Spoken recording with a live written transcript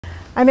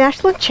I'm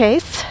Ashlyn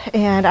Chase,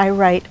 and I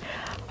write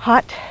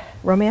hot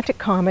romantic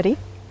comedy.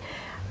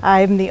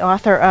 I'm the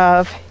author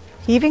of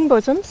Heaving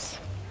Bosoms,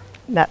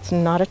 that's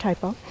not a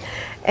typo,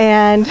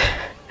 and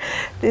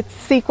its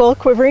sequel,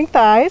 Quivering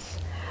Thighs.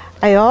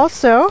 I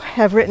also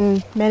have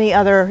written many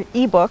other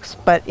ebooks,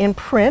 but in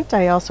print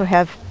I also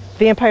have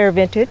Vampire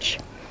Vintage.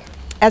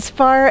 As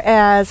far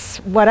as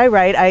what I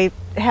write, I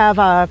have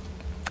a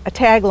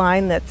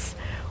tagline that's,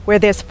 where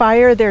there's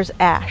fire, there's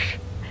ash.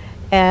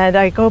 And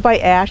I go by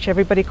Ash,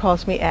 everybody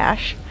calls me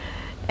Ash.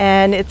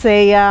 And it's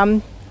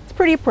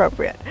pretty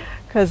appropriate,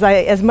 because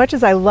as much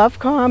as I love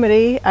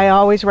comedy, I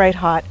always write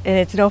hot, and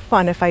it's no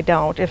fun if I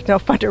don't. It's no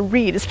fun to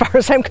read as far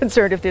as I'm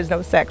concerned if there's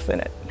no sex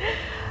in it.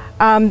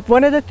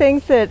 One of the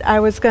things that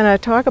I was going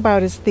to talk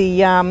about is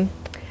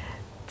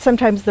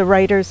sometimes the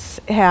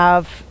writers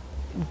have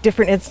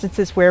different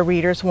instances where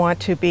readers want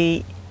to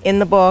be in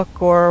the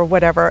book or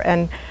whatever,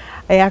 and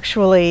I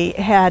actually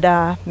had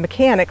a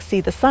mechanic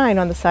see the sign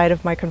on the side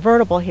of my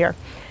convertible here,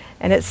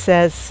 and it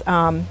says,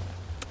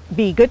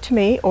 "Be good to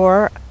me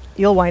or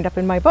you'll wind up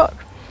in my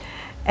book."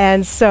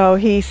 And so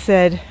he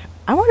said,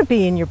 "I want to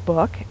be in your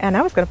book, and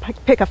I was going to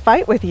pick a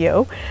fight with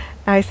you."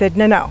 And I said,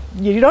 "No,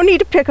 you don't need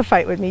to pick a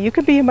fight with me. You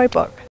can be in my book."